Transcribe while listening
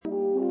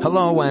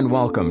Hello and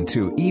welcome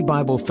to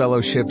E-Bible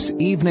Fellowship's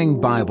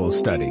Evening Bible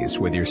Studies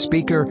with your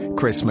speaker,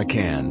 Chris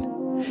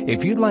McCann.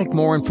 If you'd like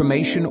more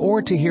information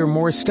or to hear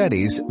more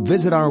studies,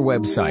 visit our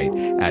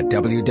website at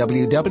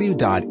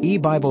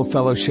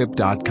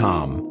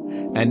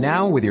www.ebiblefellowship.com. And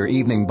now with your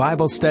evening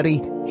Bible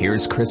study,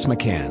 here's Chris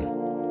McCann.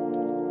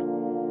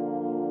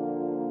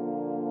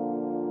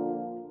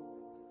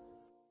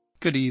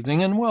 Good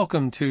evening and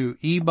welcome to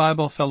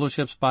E-Bible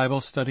Fellowship's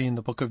Bible study in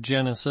the book of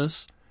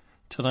Genesis.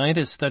 Tonight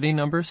is study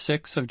number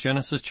 6 of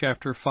Genesis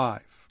chapter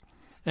 5.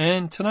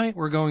 And tonight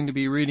we're going to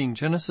be reading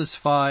Genesis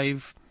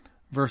 5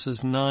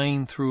 verses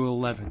 9 through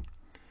 11.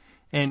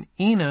 And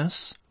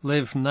Enos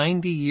lived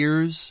 90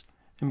 years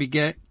and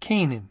begat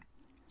Canaan.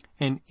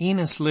 And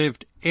Enos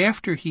lived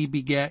after he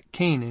begat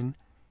Canaan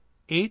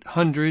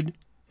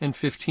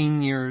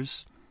 815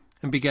 years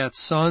and begat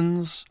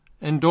sons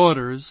and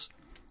daughters.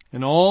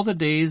 And all the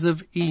days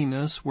of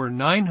Enos were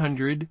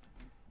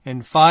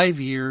 905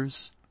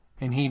 years,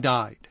 and he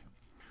died.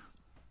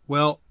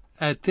 Well,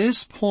 at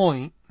this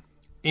point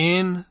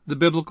in the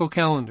biblical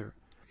calendar,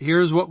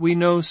 here's what we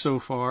know so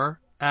far.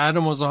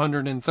 Adam was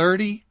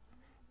 130,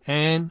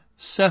 and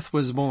Seth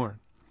was born.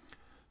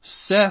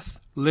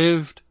 Seth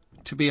lived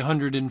to be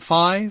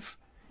 105,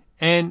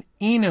 and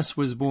Enos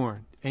was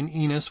born, and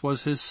Enos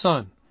was his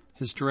son,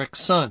 his direct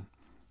son.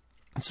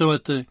 So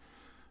at the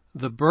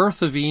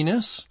birth of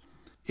Enos,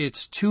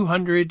 it's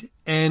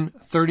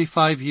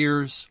 235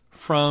 years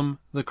from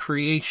the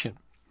creation.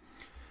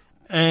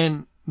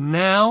 And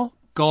now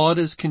God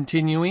is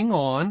continuing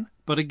on,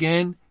 but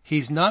again,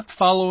 he's not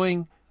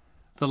following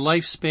the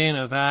lifespan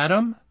of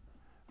Adam,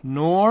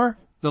 nor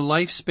the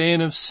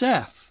lifespan of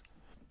Seth.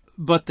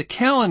 But the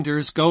calendar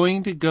is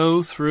going to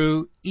go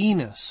through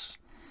Enos.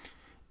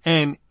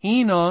 And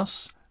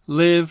Enos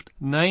lived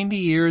 90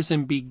 years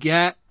and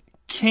begat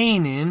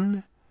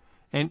Canaan.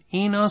 And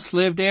Enos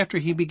lived after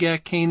he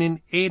begat Canaan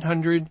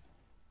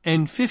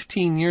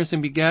 815 years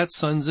and begat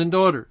sons and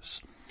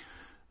daughters.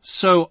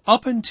 So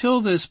up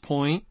until this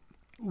point,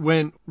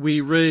 when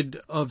we read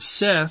of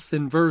Seth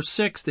in verse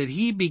 6 that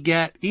he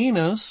begat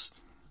Enos,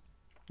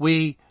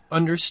 we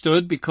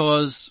understood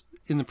because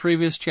in the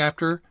previous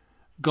chapter,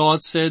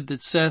 God said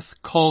that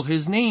Seth called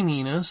his name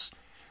Enos,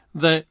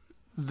 that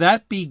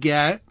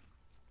begat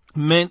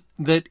meant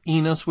that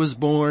Enos was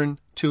born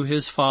to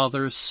his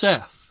father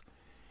Seth.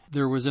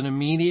 There was an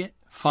immediate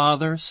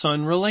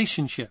father-son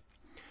relationship.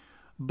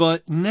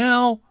 But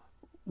now,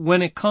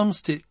 when it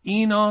comes to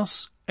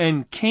Enos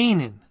and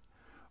Canaan,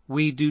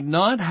 we do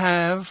not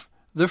have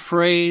the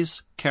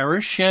phrase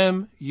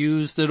Karashem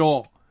used at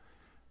all.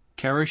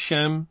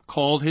 Karashem,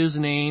 called his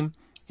name,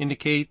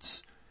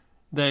 indicates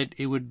that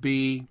it would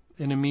be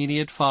an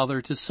immediate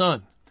father to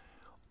son.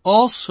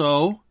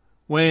 Also,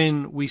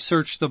 when we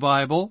search the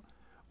Bible,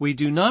 we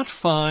do not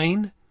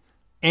find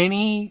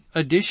any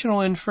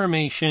additional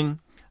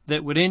information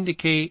that would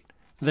indicate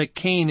that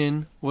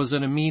Canaan was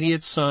an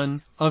immediate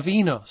son of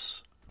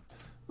Enos.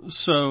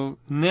 So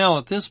now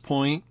at this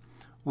point,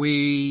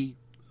 we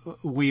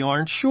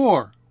aren't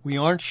sure. We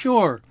aren't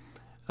sure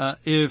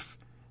if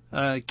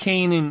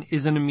Canaan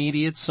is an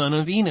immediate son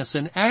of Enos.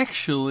 And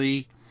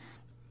actually,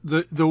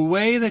 the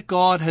way that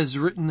God has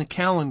written the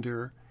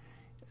calendar,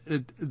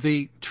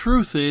 the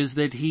truth is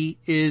that he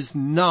is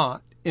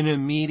not an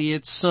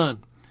immediate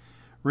son.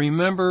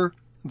 Remember,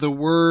 the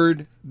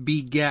word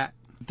begat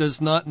does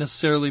not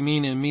necessarily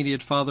mean an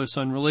immediate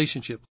father-son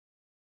relationship.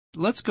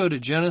 Let's go to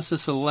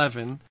Genesis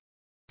 11,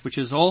 which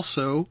is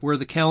also where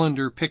the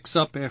calendar picks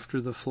up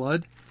after the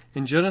flood.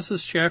 In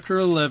Genesis chapter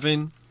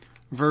 11,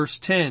 verse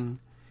 10,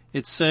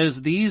 it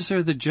says, "These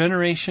are the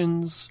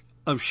generations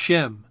of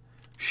Shem.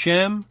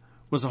 Shem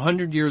was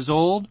 100 years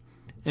old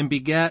and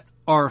begat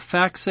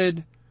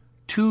Arphaxad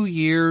 2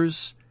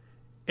 years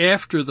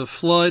after the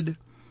flood.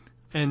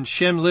 And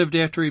Shem lived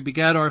after he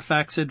begat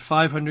Arphaxad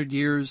 500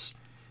 years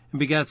and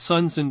begat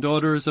sons and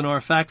daughters. And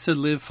Arphaxad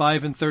lived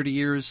 35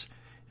 years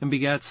and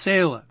begat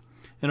Salah.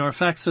 And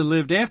Arphaxad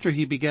lived after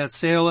he begat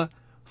Salah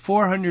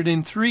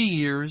 403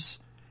 years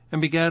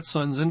and begat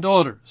sons and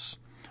daughters."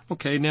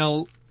 Okay,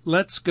 now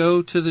let's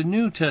go to the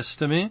New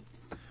Testament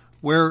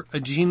where a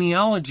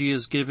genealogy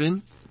is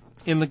given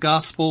in the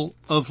Gospel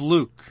of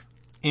Luke.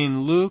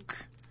 In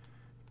Luke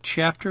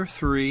chapter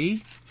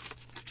 3,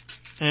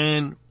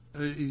 and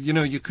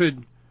you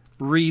could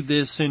read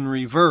this in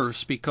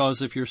reverse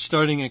because if you're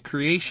starting at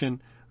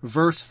creation,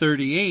 verse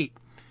 38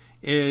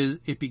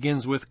 it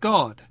begins with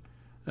God.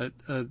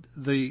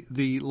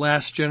 The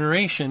last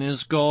generation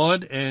is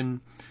God,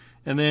 and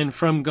then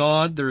from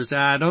God there's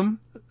Adam,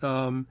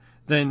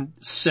 then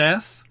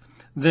Seth,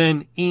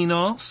 then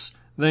Enos,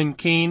 then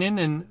Canaan,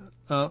 and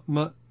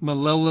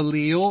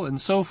Mahalaleel,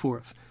 and so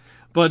forth.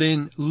 But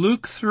in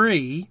Luke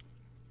 3,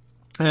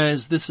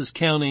 as this is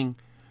counting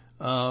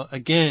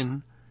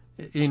again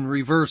in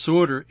reverse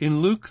order,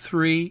 in Luke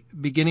 3,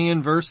 beginning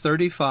in verse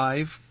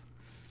 35,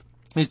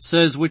 it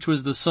says, "Which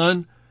was the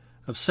son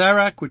of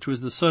Sarach, which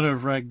was the son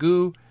of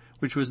Ragu,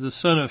 which was the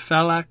son of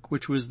Phalach,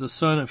 which was the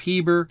son of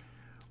Heber,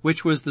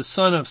 which was the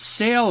son of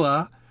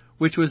Salah,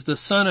 which was the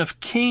son of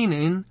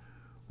Canaan,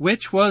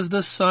 which was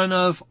the son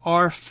of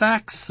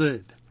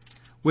Arphaxad,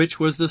 which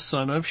was the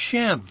son of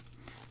Shem.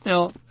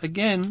 Now,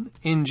 again,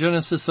 in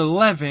Genesis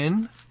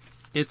 11,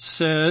 it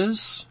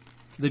says,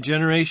 the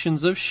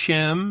generations of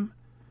Shem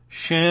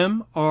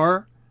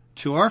are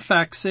to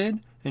Arphaxad,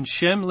 and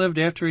Shem lived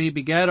after he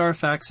begat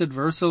Arphaxad,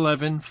 verse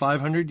 11,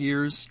 500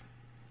 years,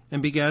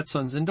 and begat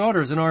sons and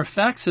daughters. And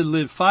Arphaxad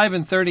lived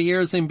 35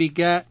 years and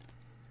begat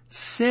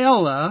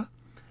Selah,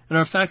 and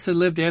Arphaxad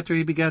lived after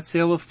he begat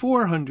Selah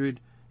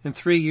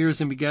 403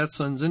 years and begat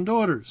sons and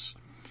daughters.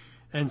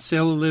 And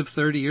Selah lived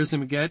 30 years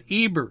and begat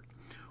Eber.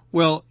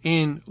 Well,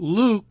 in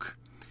Luke,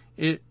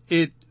 it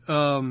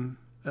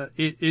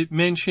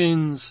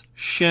mentions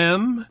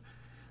Shem,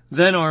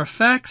 then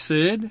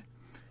Arphaxad,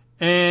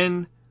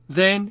 and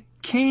then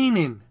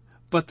Canaan,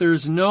 but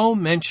there's no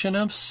mention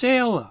of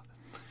Selah.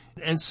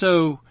 And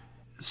so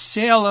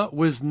Selah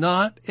was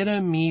not an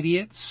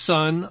immediate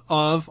son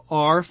of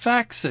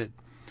Arphaxad.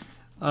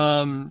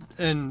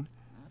 And,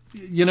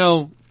 you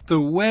know, the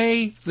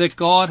way that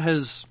God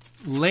has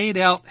laid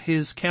out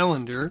his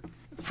calendar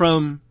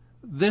from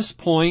this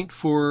point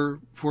for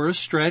a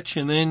stretch,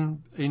 and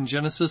then in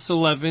Genesis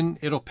 11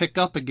 it'll pick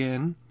up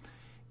again,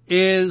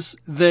 is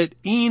that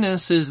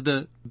Enos is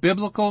the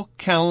biblical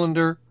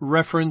calendar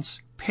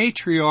reference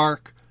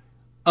patriarch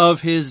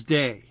of his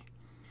day.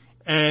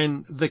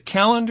 And the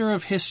calendar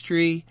of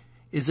history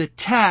is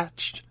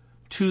attached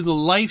to the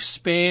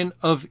lifespan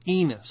of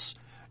Enos,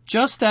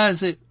 just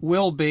as it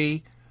will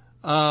be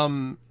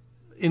in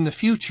the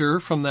future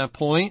from that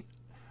point,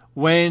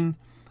 when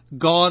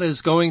God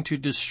is going to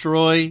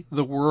destroy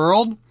the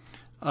world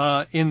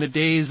in the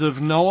days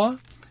of Noah.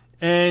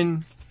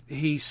 And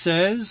he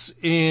says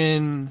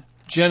in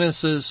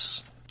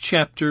Genesis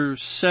chapter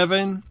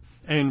 7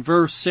 and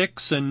verse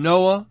 6, and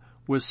Noah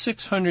was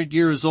 600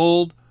 years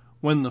old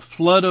when the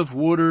flood of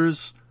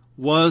waters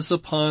was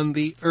upon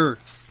the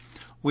earth.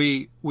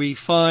 We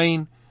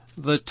find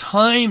the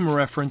time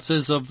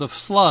references of the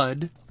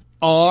flood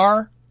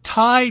are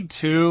tied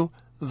to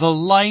the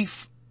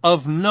life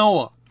of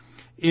Noah.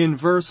 In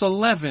verse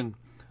 11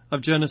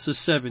 of Genesis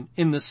 7,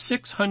 in the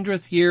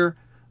 600th year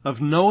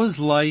of Noah's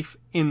life,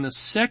 in the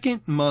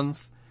second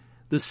month,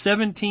 the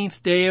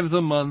 17th day of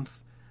the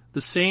month,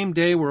 the same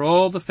day were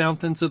all the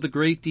fountains of the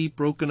great deep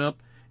broken up,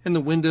 and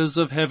the windows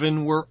of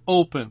heaven were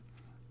open.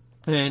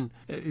 And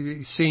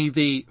you see,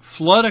 the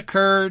flood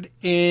occurred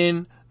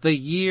in the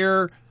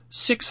year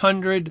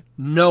 600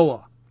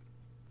 Noah.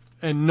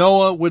 And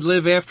Noah would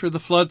live after the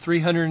flood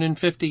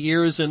 350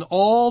 years, and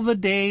all the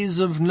days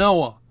of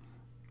Noah,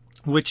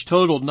 which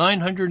totaled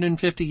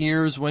 950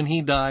 years when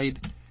he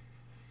died,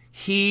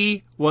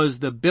 he was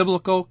the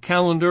biblical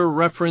calendar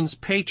reference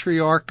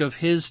patriarch of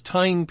his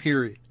time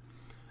period.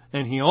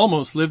 And he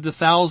almost lived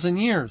 1,000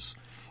 years.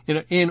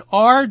 In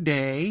our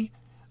day,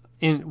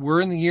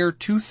 we're in the year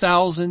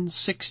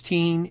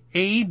 2016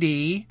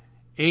 AD.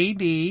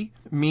 AD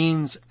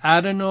means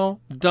Anno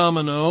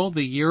Domini,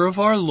 the year of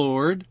our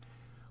Lord.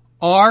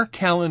 Our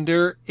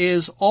calendar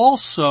is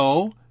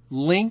also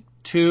linked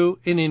to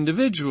an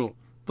individual,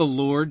 the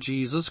Lord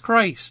Jesus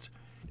Christ.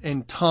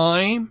 And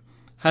time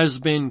has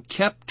been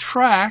kept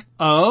track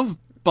of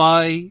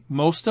by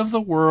most of the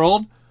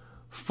world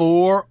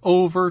for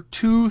over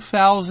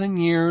 2,000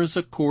 years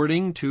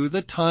according to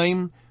the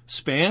time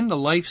span, the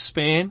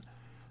lifespan,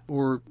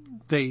 or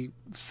they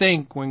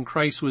think when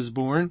Christ was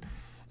born,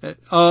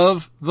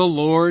 of the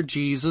Lord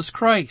Jesus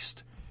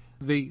Christ.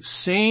 The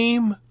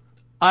same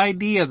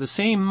idea, the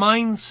same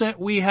mindset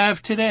we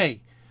have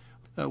today.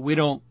 We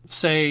don't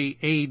say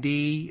AD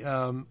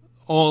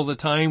all the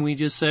time. We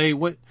just say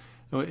we're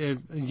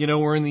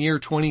in the year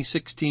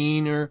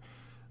 2016, or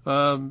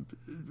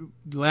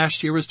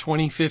last year was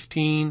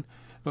 2015.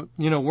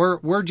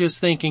 We're just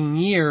thinking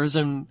years,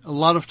 and a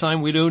lot of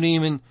time we don't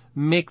even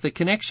make the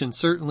connection.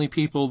 Certainly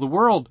people of the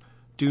world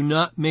do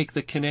not make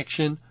the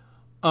connection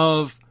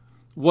of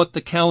what the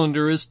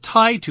calendar is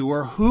tied to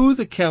or who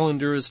the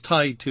calendar is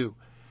tied to.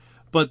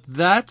 But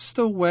that's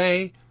the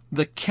way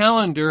the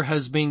calendar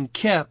has been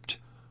kept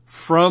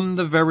from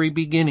the very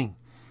beginning.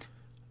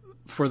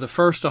 For the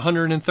first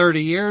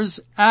 130 years,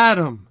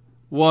 Adam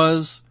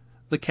was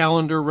the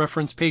calendar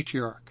reference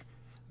patriarch.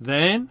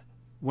 Then,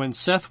 when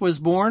Seth was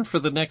born, for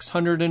the next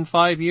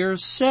 105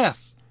 years,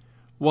 Seth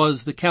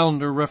was the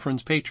calendar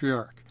reference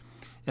patriarch.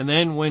 And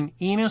then when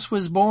Enos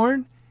was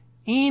born,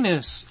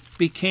 Enos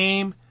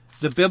became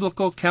the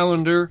biblical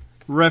calendar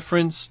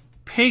reference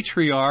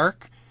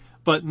patriarch.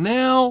 But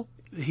now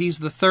he's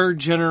the third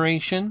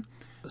generation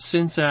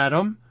since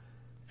Adam.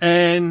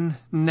 And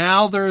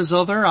now there's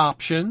other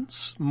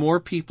options. More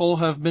people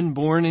have been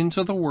born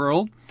into the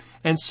world.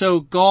 And so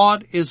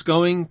God is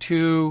going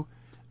to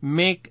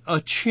make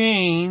a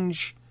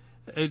change.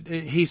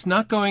 He's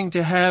not going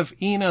to have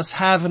Enos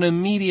have an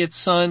immediate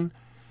son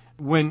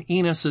when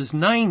Enos is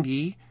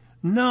 90.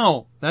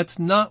 No, that's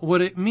not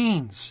what it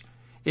means.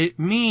 It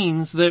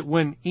means that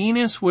when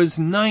Enos was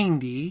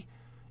 90,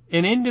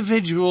 an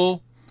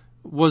individual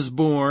was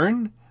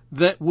born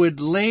that would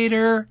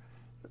later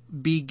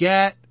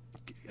beget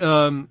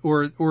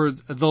or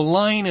the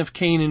line of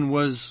Canaan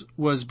was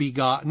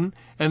begotten,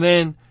 and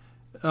then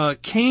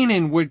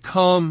Canaan would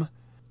come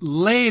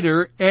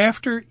later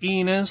after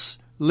Enos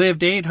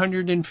lived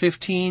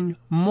 815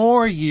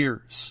 more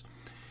years.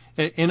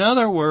 In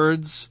other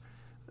words,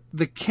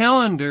 the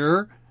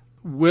calendar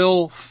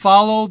will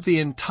follow the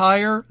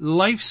entire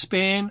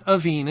lifespan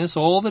of Enos.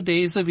 All the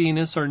days of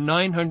Enos are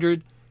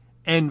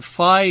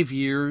 905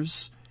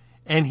 years,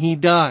 and he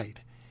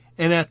died.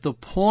 And at the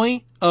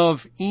point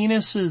of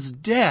Enos's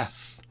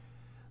death,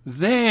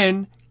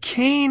 then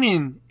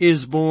Canaan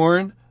is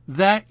born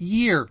that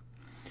year.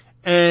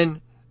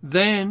 And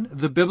then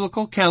the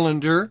biblical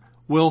calendar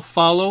will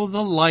follow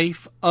the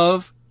life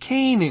of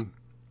Canaan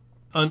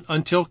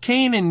until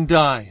Canaan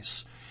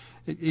dies.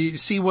 You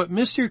see, what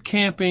Mr.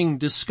 Camping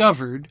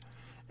discovered,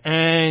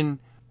 and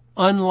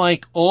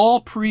unlike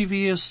all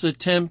previous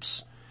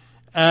attempts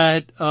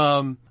at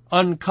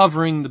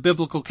uncovering the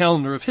biblical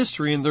calendar of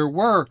history, and there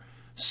were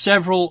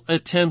several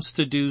attempts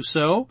to do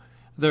so.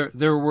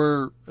 There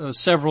were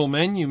several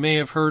men. You may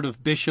have heard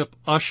of Bishop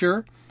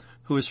Ussher,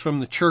 who is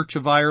from the Church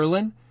of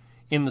Ireland.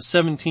 In the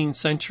 17th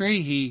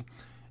century, he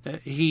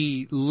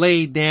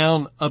laid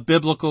down a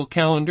biblical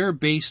calendar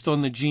based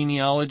on the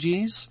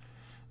genealogies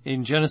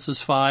in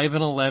Genesis 5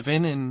 and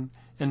 11 and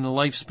the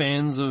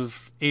lifespans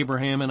of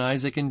Abraham and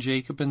Isaac and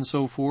Jacob and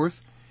so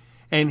forth.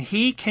 And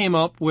he came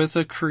up with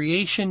a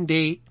creation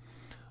date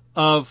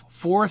of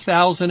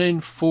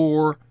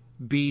 4004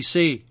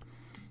 BC.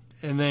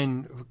 And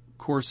then, of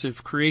course,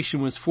 if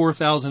creation was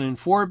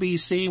 4004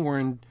 BC, we're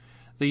in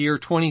the year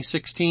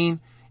 2016,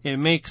 it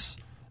makes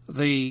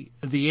the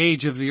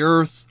age of the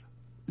earth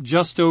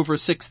just over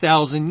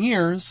 6,000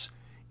 years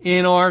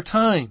in our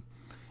time.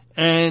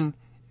 And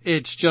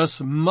it's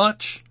just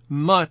much,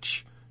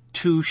 much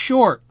too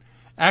short.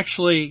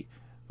 Actually,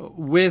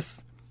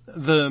 with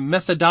the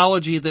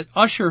methodology that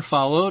Ussher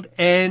followed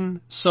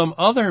and some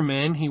other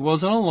men, he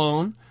wasn't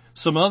alone,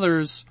 some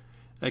others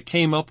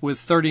came up with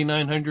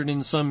 3,900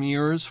 and some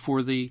years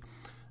for the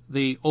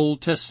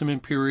Old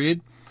Testament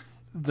period.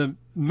 The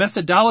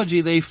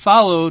methodology they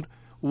followed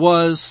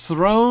was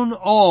thrown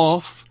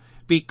off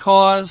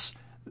because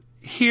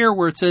here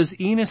where it says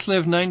Enos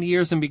lived 90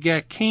 years and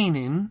begat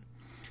Canaan,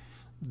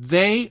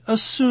 they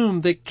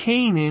assumed that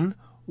Canaan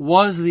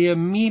was the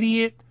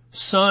immediate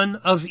son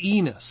of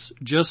Enos,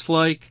 just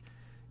like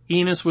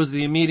Enos was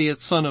the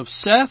immediate son of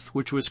Seth,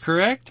 which was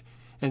correct,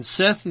 and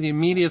Seth the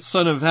immediate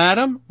son of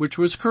Adam, which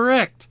was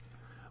correct.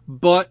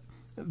 But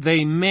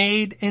they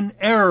made an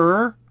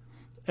error,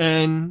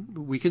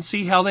 and we can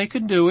see how they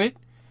could do it,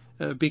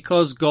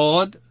 because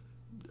God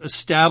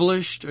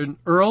established an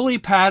early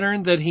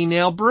pattern that he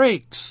now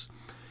breaks.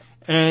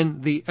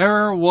 And the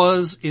error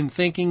was in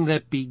thinking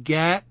that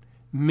begat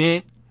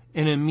meant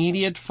an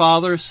immediate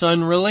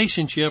father-son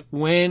relationship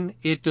when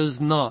it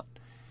does not.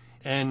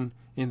 And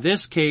in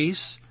this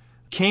case,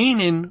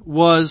 Canaan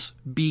was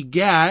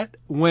begat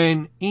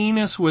when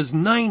Enos was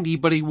 90,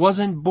 but he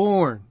wasn't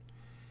born.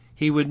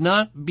 He would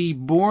not be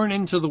born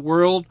into the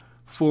world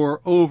for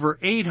over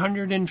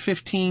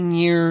 815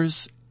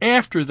 years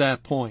after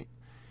that point.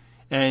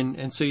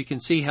 And so you can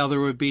see how there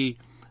would be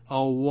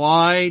a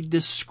wide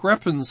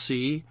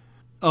discrepancy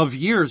of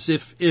years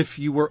if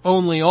you were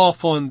only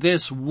off on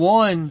this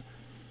one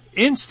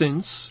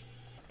instance.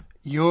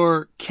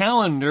 Your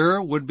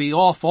calendar would be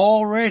off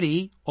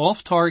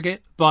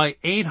target by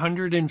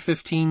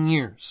 815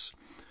 years,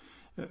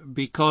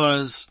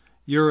 because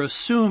you're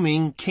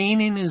assuming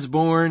Canaan is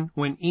born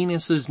when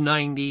Enos is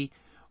 90,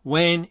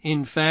 when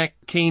in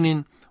fact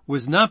Canaan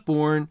was not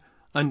born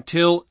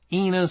until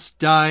Enos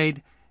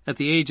died at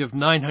the age of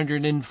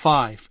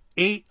 905,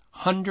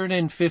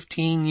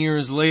 815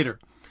 years later.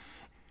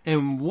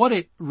 And what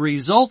it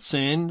results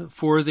in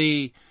for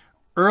the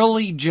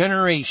early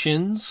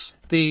generations,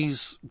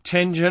 these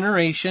 10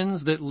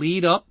 generations that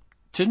lead up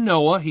to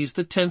Noah, he's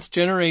the 10th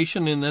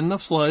generation, and then the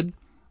flood,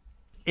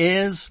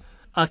 is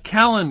a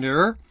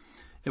calendar.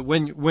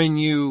 When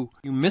you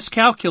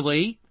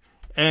miscalculate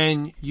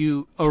and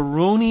you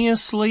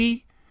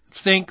erroneously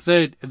think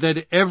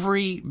that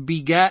every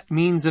begat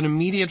means an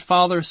immediate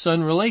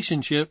father-son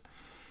relationship,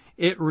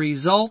 it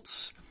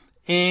results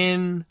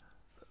in,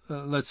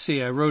 let's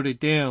see, I wrote it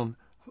down,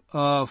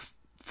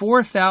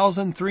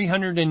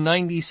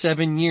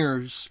 4,397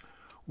 years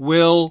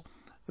will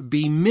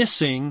be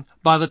missing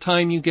by the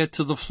time you get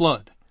to the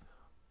flood.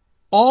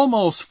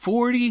 Almost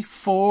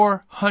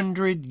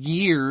 4,400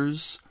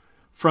 years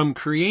from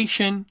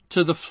creation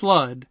to the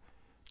flood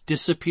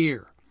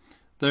disappear.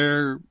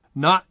 They're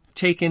not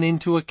taken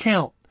into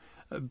account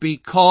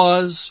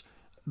because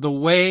the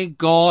way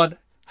God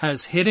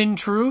has hidden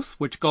truth,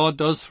 which God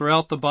does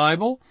throughout the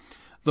Bible,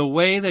 the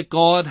way that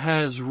God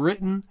has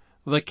written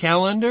the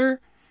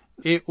calendar,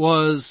 it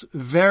was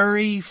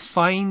very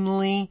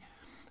finely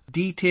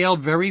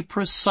detailed, very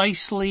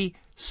precisely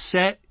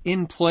set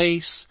in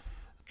place,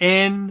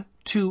 end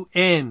to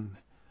end.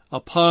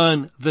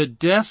 Upon the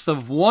death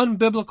of one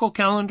biblical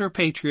calendar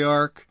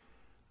patriarch,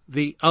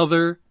 the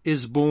other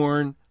is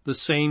born the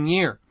same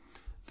year.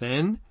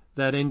 Then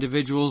that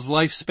individual's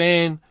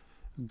lifespan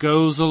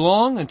goes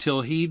along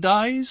until he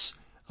dies.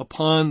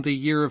 Upon the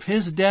year of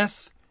his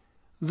death,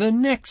 the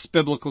next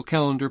biblical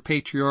calendar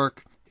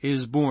patriarch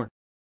is born.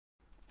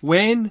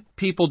 When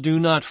people do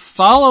not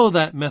follow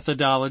that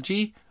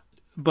methodology,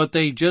 but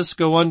they just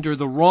go under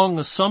the wrong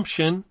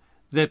assumption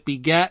that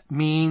begat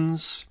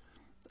means,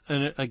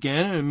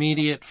 again, an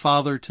immediate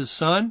father to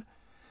son,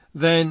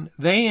 then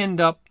they end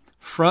up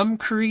from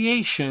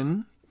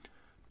creation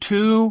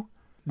to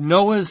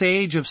Noah's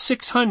age of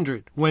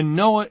 600. When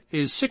Noah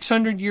is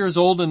 600 years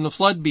old and the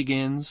flood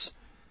begins,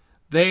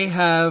 they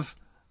have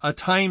a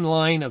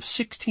timeline of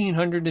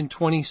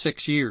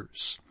 1626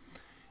 years.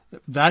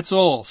 That's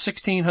all,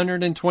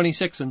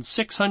 1626, and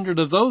 600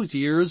 of those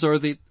years are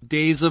the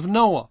days of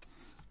Noah,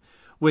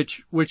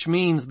 which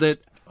means that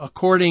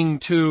according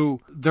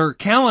to their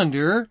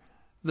calendar,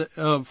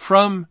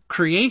 from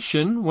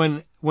creation,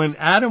 when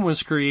Adam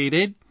was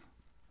created,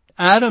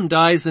 Adam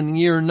dies in the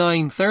year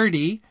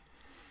 930,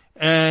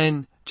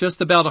 and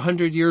just about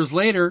 100 years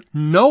later,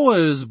 Noah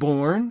is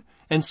born,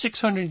 and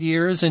 600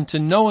 years into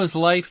Noah's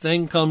life,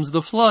 then comes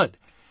the flood.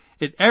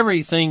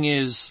 Everything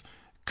is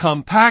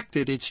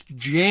compacted, it's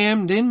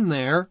jammed in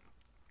there,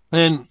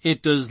 and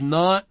it does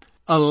not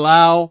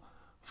allow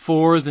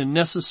for the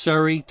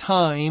necessary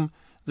time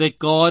that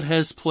God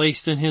has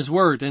placed in His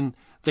Word. And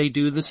they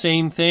do the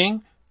same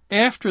thing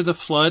after the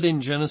flood in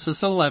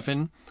Genesis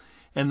 11,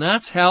 and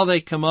that's how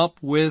they come up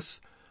with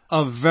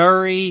a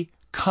very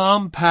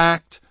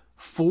compact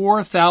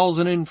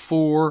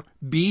 4004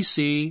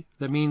 BC.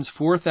 That means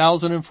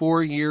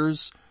 4004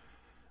 years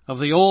of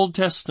the Old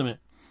Testament.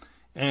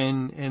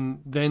 And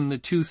then the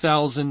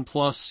 2000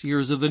 plus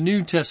years of the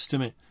New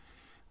Testament.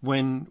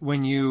 When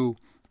you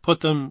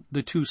put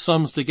the two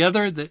sums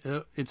together,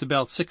 it's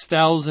about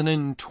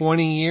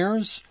 6,020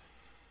 years.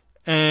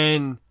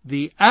 And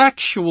the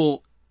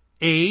actual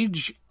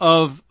age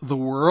of the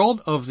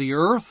world, of the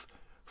earth,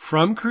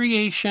 from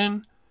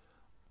creation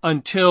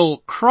until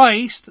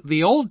Christ,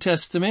 the Old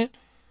Testament,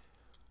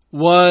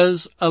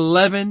 was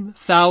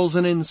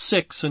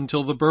 11,006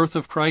 until the birth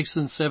of Christ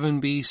in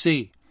 7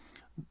 BC.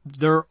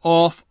 They're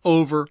off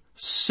over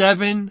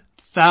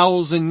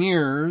 7,000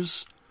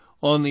 years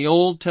on the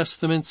Old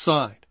Testament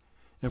side.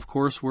 And of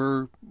course,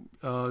 we're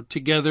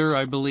together,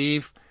 I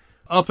believe,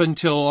 up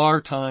until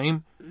our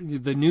time,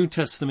 the New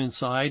Testament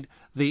side.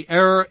 The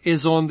error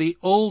is on the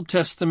Old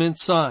Testament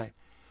side.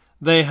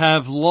 They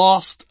have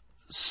lost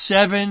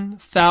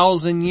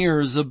 7,000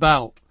 years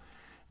about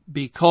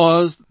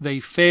because they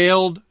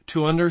failed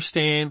to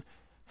understand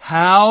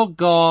how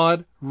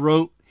God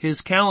wrote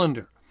His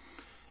calendar.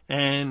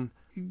 And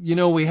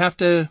we have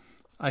to,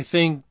 I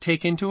think,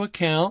 take into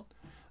account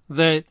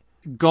that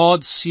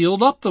God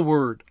sealed up the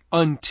Word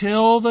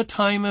until the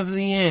time of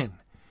the end.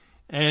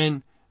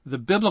 And the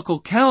biblical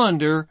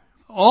calendar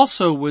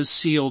also was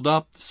sealed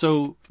up,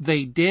 so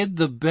they did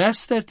the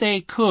best that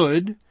they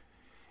could.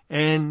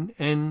 And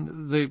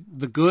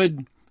the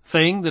good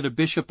thing that a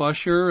Bishop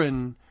Ussher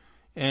and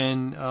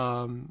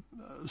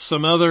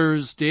some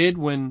others did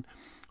when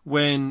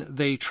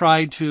they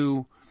tried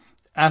to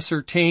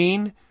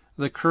ascertain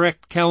the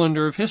correct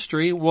calendar of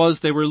history was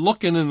they were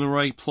looking in the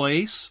right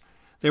place.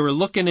 They were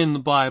looking in the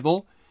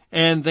Bible,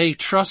 and they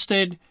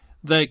trusted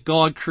that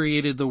God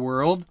created the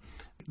world.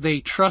 They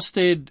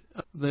trusted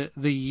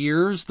the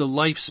years, the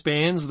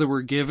lifespans that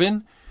were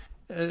given.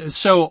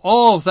 So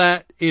all of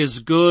that is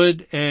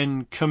good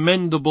and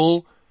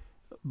commendable,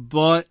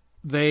 but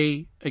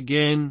they,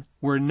 again,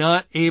 were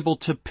not able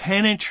to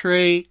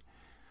penetrate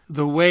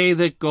the way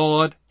that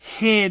God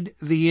hid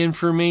the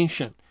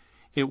information.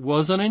 It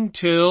wasn't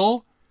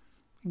until,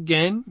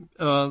 again,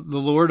 the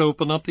Lord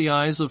opened up the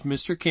eyes of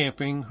Mr.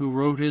 Camping, who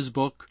wrote his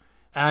book,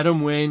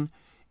 Adam Wynne,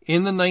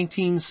 in the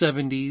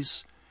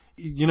 1970s.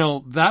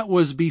 That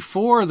was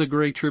before the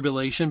Great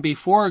Tribulation,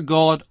 before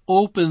God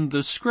opened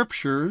the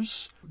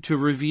Scriptures to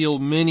reveal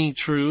many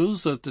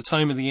truths at the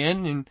time of the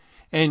end.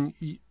 And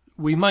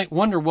we might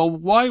wonder, well,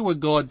 why would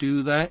God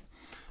do that?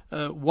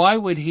 Why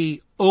would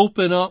He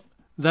open up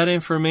that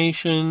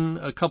information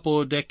a couple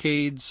of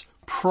decades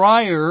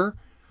prior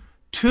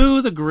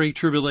to the Great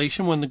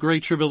Tribulation, when the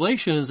Great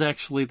Tribulation is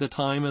actually the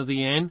time of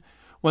the end,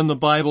 when the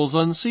Bible's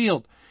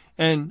unsealed?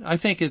 And I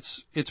think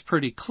it's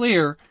pretty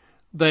clear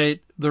that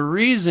the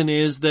reason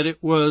is that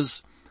it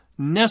was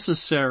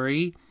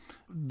necessary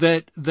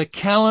that the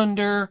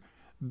calendar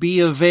be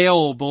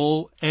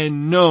available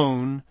and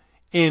known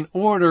in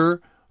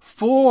order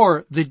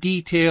for the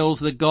details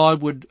that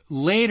God would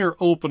later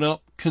open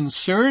up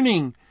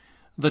concerning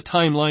the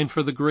timeline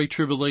for the Great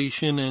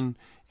Tribulation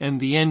and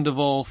the end of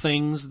all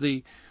things,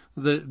 the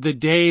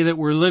day that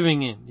we're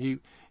living in.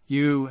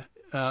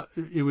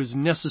 It was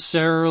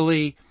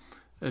necessarily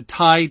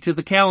tied to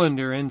the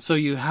calendar, and so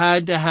you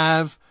had to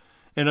have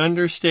an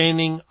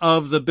understanding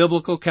of the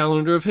biblical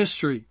calendar of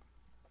history.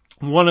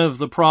 One of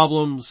the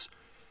problems,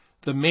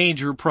 the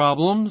major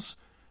problems,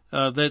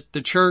 that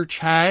the church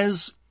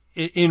has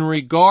in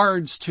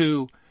regards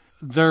to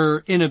their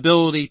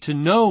inability to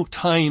know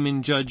time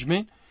and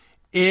judgment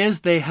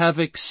is they have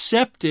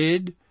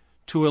accepted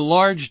to a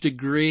large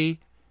degree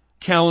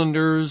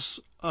calendars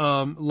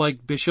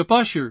like Bishop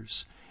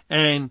Ushers,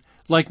 and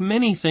like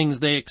many things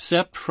they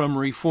accept from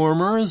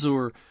reformers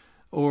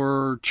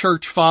or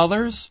church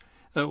fathers.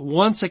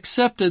 Once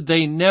accepted,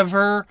 they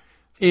never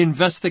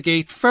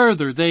investigate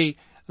further. They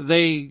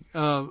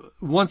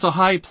once a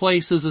high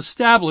place is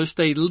established,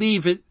 they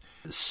leave it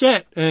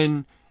set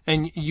and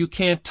you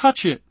can't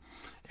touch it.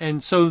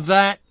 And so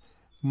that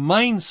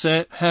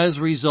mindset has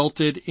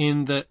resulted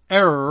in the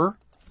error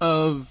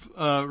of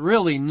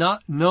really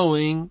not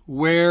knowing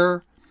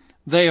where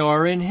they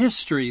are in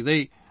history.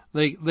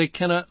 They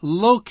cannot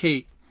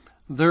locate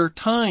their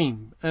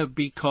time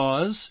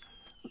because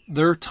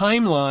their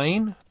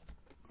timeline,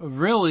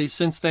 really,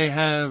 since they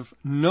have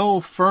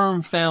no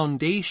firm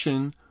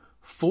foundation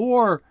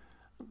for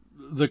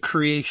the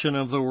creation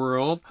of the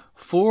world,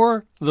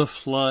 for the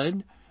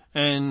flood,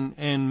 and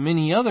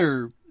many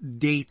other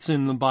dates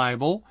in the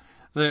Bible,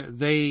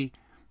 they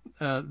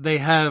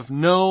have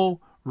no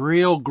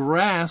real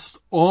grasp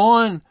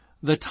on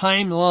the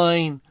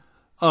timeline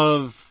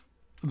of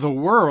the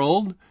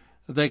world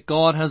that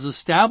God has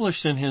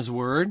established in His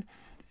Word.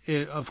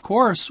 Of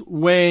course,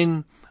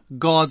 when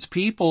God's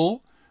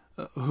people,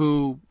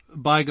 who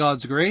by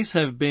God's grace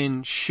have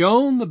been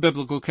shown the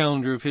biblical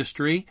calendar of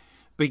history,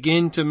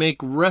 begin to make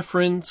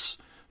reference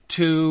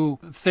to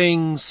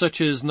things such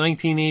as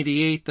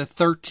 1988, the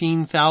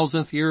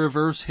 13,000th year of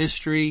Earth's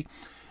history,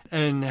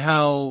 and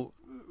how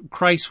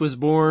Christ was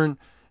born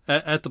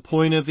at the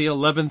point of the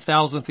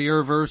 11,000th year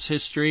of Earth's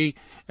history,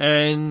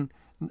 and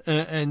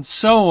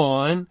so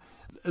on.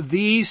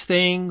 These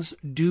things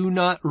do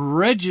not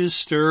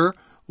register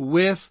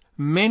with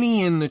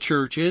many in the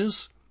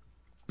churches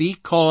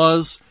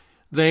because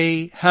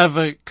they have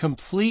a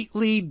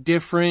completely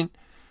different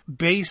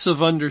base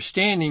of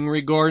understanding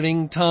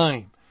regarding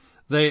time.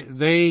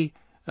 They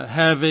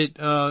have it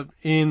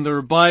in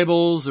their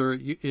Bibles, or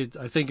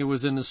I think it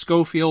was in the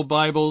Scofield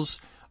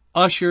Bibles,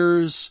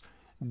 Ushers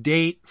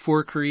date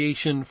for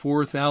creation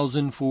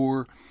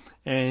 4004,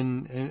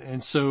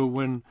 and so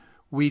when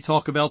we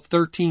talk about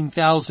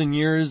 13,000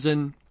 years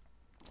and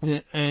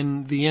the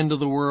end of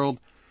the world,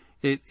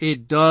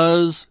 it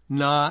does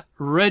not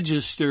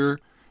register,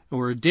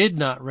 or did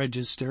not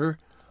register,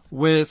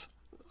 with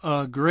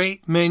a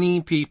great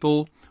many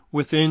people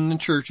within the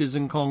churches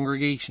and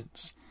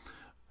congregations.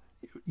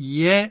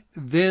 Yet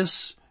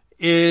this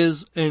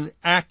is an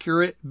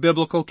accurate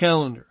biblical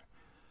calendar.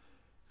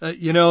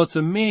 It's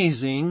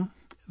amazing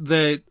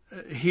that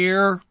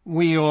here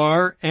we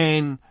are,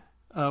 and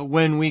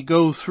when we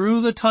go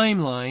through the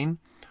timeline,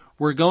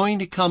 we're going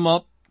to come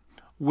up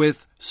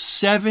with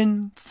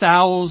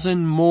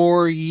 7,000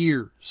 more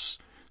years.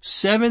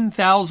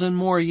 7,000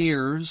 more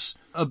years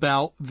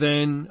about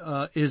than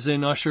is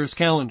in Ushers'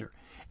 calendar.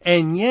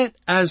 And yet,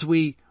 as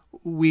we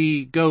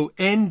go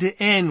end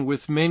to end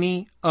with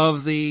many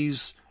of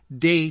these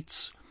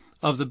dates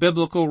of the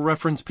biblical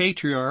reference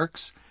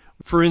patriarchs,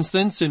 for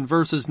instance, in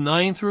verses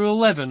 9 through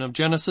 11 of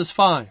Genesis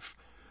 5,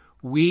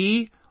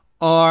 we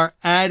are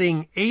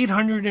adding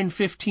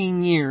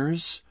 815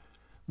 years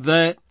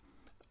that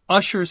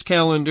Ushers'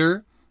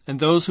 calendar and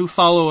those who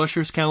follow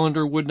Ushers'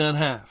 calendar would not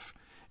have.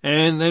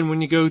 And then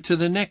when you go to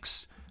the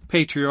next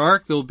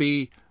patriarch, there'll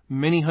be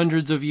many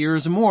hundreds of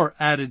years more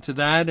added to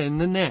that, and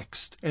the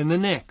next,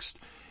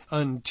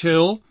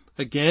 until,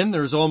 again,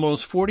 there's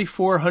almost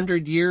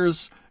 4,400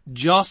 years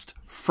just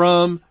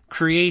from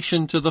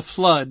creation to the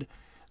flood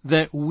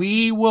that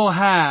we will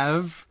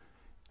have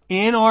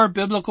in our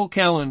biblical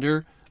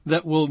calendar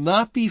that will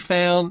not be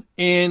found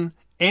in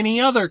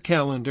any other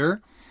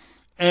calendar.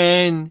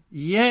 And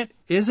yet,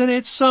 isn't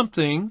it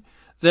something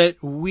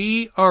that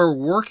we are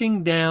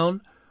working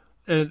down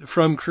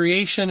from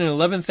creation in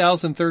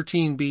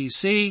 11,013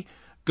 BC,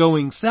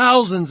 going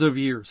thousands of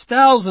years,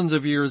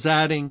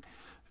 adding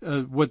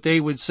what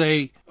they would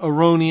say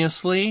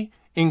erroneously,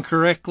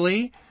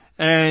 incorrectly,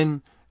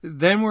 and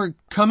then we're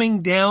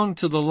coming down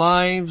to the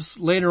lives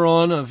later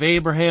on of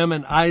Abraham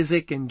and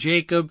Isaac and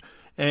Jacob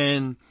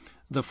and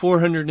the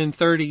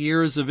 430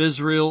 years of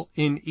Israel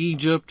in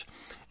Egypt,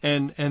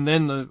 and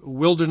then the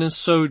wilderness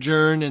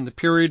sojourn and the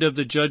period of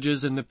the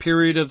judges and the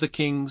period of the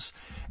kings,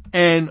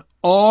 and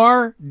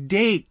our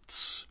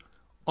dates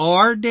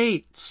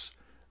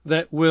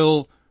that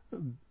will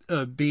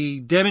be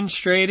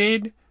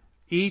demonstrated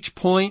each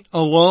point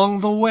along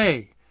the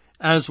way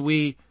as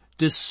we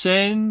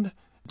descend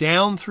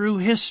down through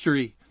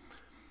history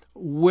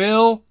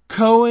will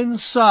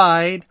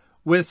coincide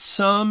with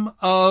some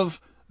of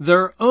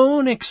their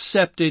own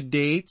accepted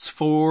dates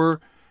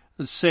for,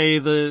 say,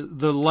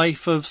 the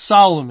life of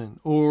Solomon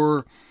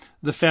or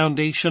the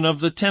foundation of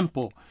the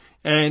temple.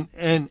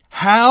 And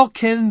how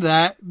can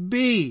that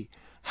be?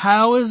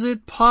 How is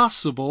it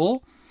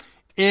possible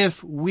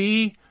if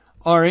we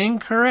are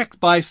incorrect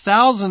by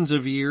thousands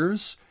of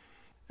years?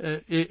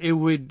 It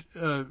would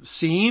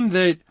seem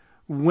that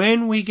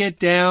when we get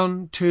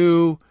down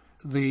to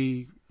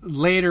the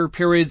later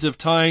periods of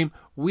time,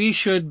 we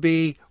should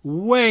be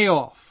way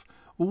off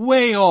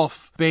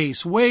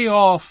base, way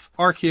off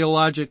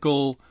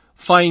archaeological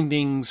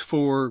findings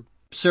for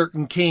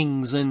certain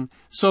kings and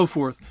so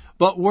forth.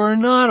 but we're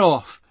not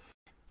off.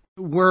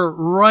 We're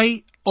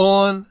right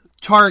on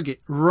target,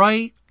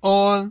 right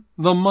on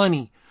the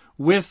money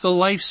with the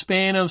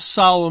lifespan of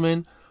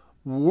Solomon,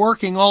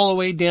 working all the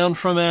way down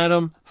from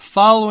Adam,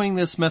 following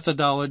this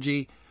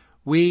methodology.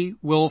 We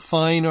will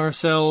find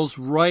ourselves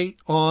right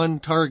on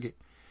target.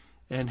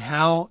 And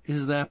how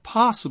is that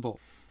possible?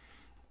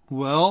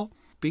 Well,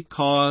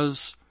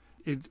 because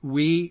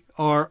we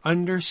are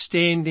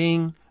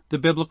understanding the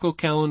biblical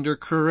calendar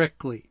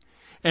correctly.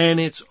 And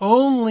it's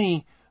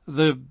only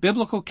the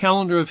biblical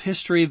calendar of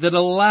history that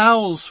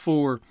allows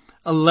for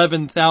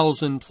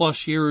 11,000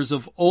 plus years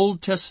of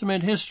Old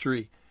Testament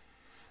history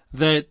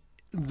that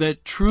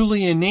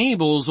truly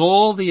enables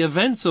all the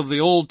events of the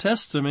Old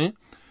Testament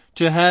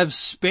to have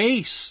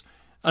space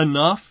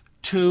enough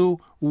to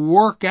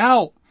work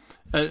out.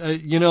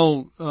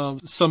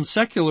 Some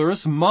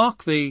secularists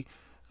mock the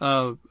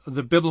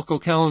biblical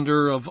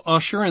calendar of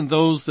Ussher and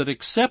those that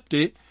accept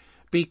it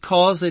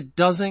because it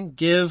doesn't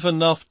give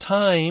enough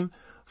time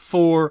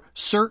for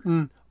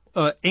certain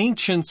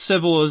ancient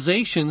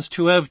civilizations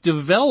to have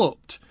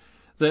developed.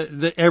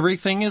 That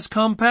everything is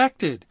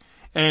compacted,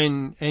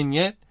 and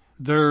yet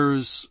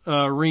there's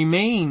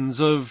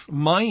remains of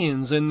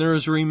Mayans and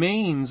there's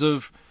remains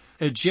of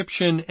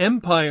Egyptian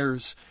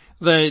empires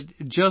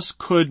that just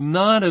could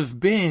not have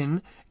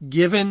been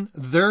given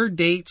their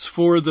dates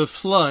for the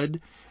flood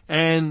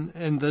and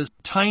the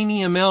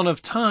tiny amount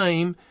of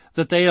time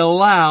that they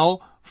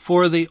allow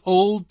for the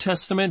Old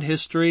Testament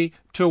history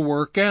to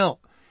work out.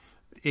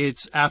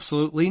 It's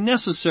absolutely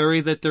necessary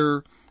that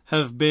there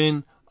have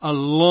been a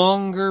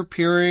longer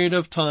period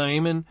of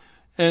time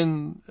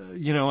and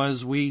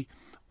as we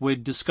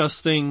would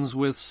discuss things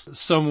with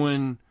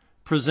someone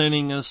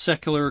presenting a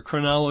secular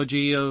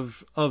chronology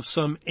of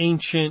some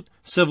ancient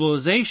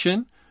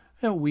civilization,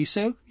 we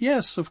say,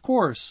 yes, of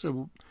course.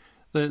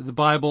 The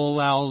Bible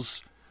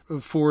allows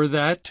for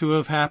that to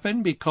have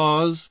happened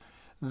because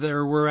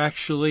there were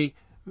actually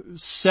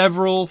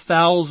several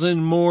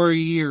thousand more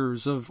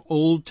years of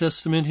Old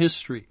Testament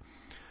history.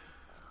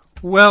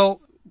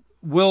 Well,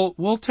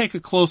 we'll take a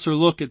closer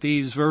look at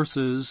these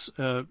verses,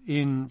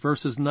 in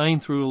verses 9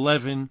 through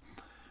 11.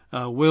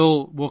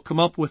 We'll come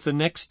up with the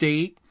next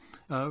date,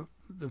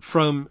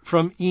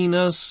 from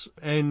Enos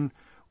and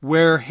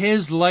where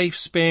his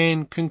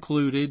lifespan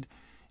concluded,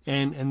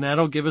 and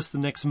that'll give us the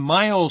next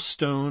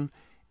milestone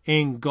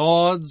in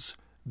God's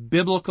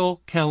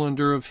biblical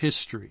calendar of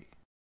history.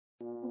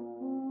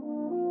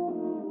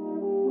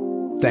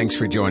 Thanks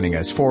for joining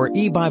us for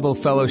E-Bible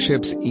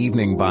Fellowship's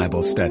Evening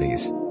Bible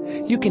Studies.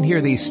 You can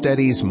hear these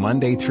studies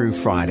Monday through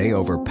Friday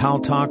over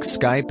Paltalk,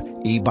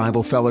 Skype,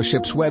 E-Bible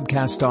Fellowship's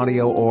webcast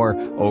audio, or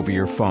over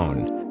your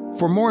phone.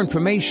 For more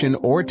information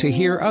or to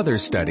hear other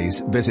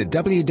studies, visit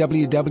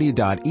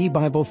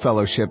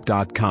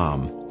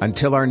www.ebiblefellowship.com.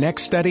 Until our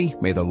next study,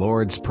 may the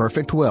Lord's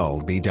perfect will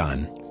be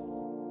done.